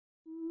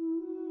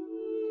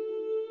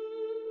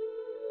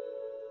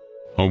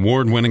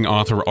Award-winning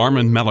author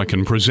Armen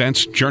Melikian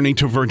presents Journey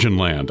to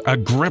Virginland, a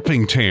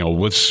gripping tale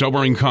with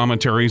sobering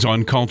commentaries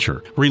on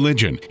culture,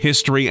 religion,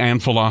 history,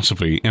 and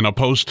philosophy in a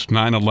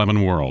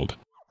post-9/11 world.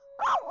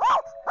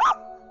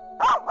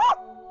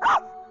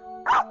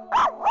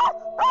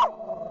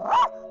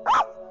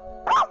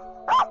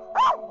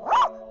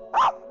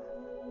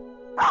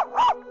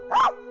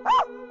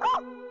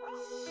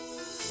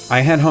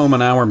 I head home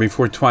an hour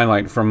before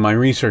twilight from my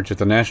research at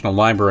the National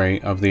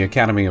Library of the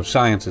Academy of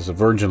Sciences of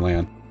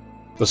Virginland.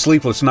 The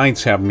sleepless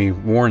nights have me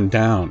worn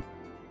down.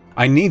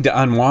 I need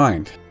to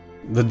unwind.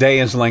 The day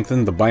has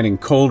lengthened, the biting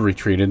cold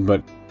retreated,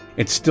 but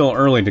it's still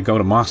early to go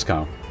to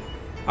Moscow.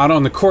 Out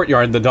on the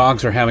courtyard, the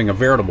dogs are having a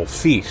veritable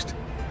feast.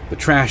 The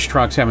trash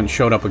trucks haven't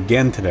showed up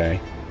again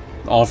today.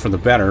 All for the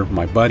better,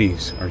 my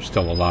buddies are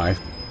still alive.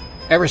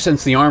 Ever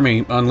since the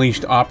Army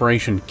unleashed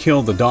Operation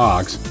Kill the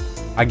Dogs,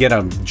 I get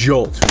a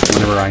jolt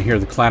whenever I hear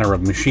the clatter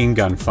of machine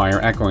gun fire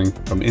echoing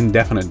from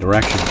indefinite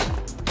directions.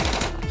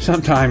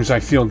 Sometimes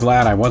I feel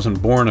glad I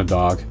wasn't born a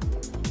dog.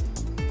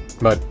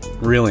 But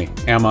really,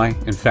 am I,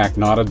 in fact,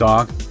 not a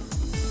dog?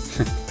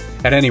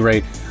 At any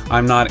rate,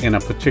 I'm not in a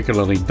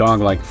particularly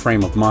dog-like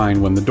frame of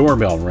mind when the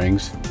doorbell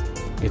rings.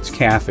 It's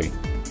Kathy.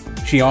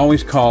 She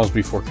always calls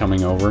before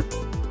coming over.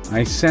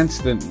 I sense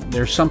that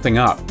there's something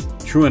up.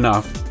 True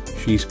enough,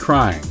 she's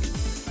crying.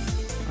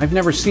 I've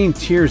never seen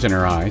tears in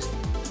her eyes.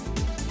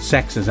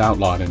 Sex is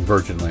outlawed in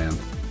Virginland.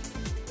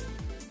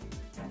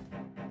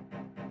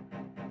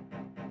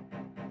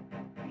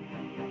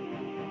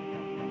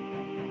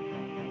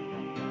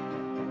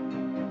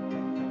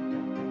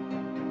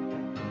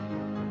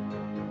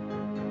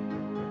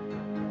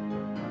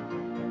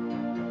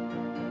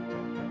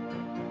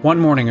 One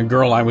morning, a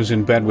girl I was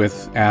in bed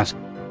with asked,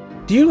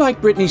 "Do you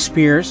like Britney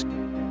Spears?"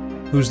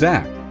 "Who's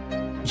that?"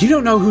 "You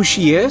don't know who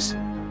she is?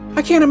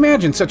 I can't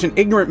imagine such an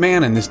ignorant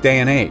man in this day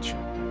and age."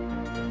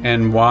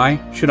 And why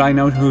should I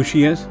know who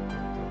she is?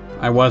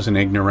 I was an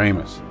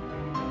ignoramus.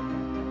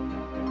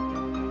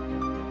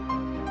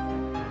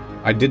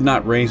 I did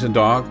not raise a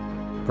dog,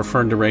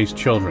 preferred to raise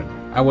children.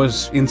 I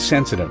was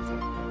insensitive,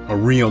 a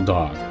real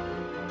dog.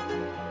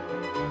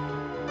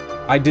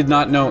 I did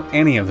not know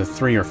any of the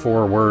 3 or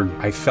 4 word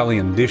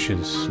Eiffelian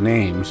dishes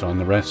names on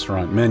the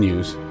restaurant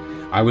menus.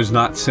 I was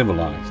not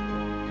civilized.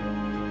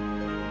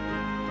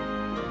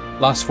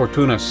 Las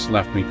Fortunas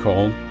left me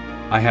cold.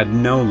 I had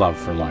no love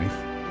for life.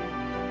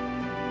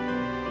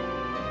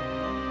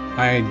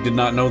 I did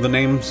not know the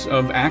names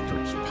of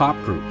actors, pop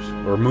groups,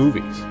 or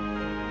movies.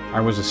 I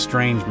was a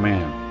strange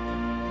man.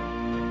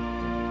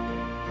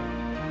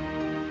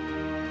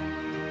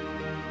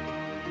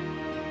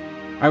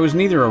 I was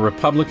neither a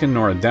Republican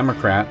nor a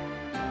Democrat.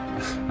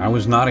 I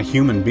was not a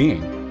human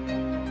being.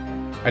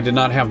 I did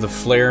not have the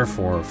flair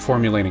for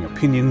formulating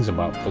opinions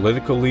about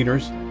political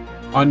leaders.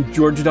 On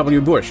George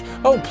W. Bush,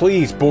 oh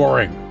please,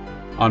 boring.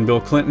 On Bill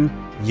Clinton,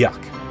 yuck.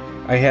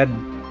 I had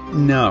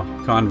no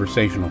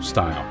conversational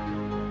style.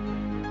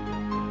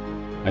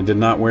 I did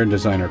not wear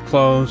designer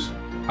clothes.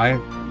 I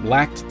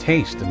lacked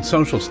taste and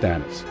social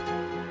status.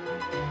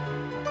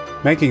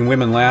 Making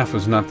women laugh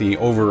was not the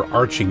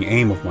overarching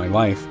aim of my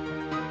life,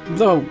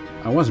 though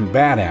I wasn't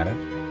bad at it.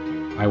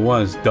 I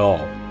was dull.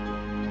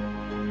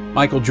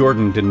 Michael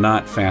Jordan did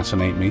not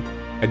fascinate me.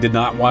 I did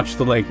not watch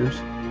the Lakers.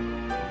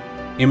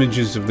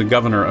 Images of the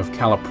governor of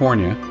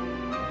California,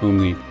 whom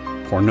the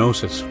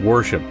pornosis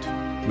worshipped,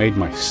 made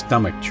my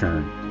stomach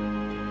churn.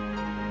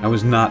 I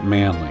was not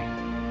manly.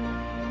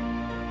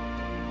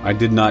 I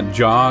did not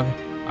jog.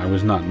 I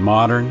was not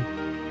modern.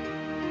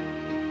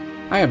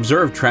 I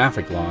observed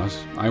traffic laws.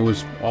 I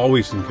was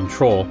always in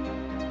control.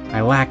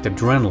 I lacked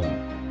adrenaline.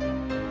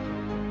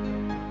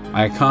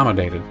 I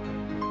accommodated.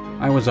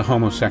 I was a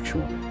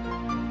homosexual.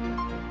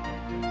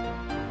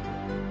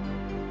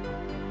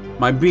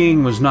 My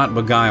being was not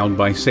beguiled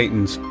by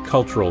Satan's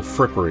cultural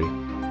frippery.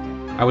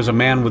 I was a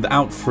man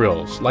without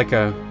frills, like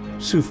a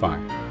Sufi.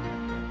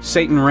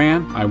 Satan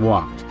ran, I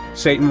walked.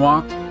 Satan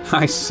walked,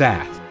 I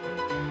sat.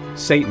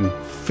 Satan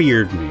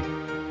feared me.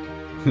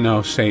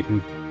 No,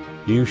 Satan,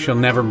 you shall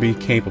never be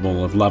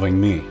capable of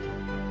loving me.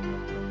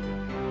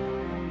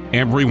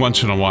 Every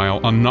once in a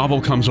while, a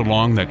novel comes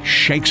along that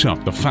shakes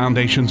up the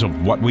foundations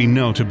of what we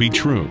know to be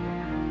true.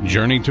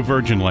 Journey to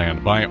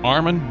Virginland by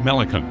Armen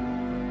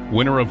Melikian,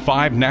 winner of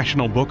 5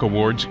 National Book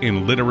Awards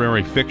in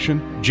literary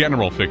fiction,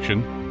 general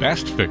fiction,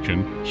 best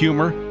fiction,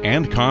 humor,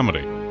 and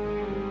comedy.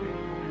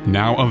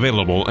 Now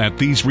available at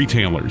these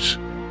retailers.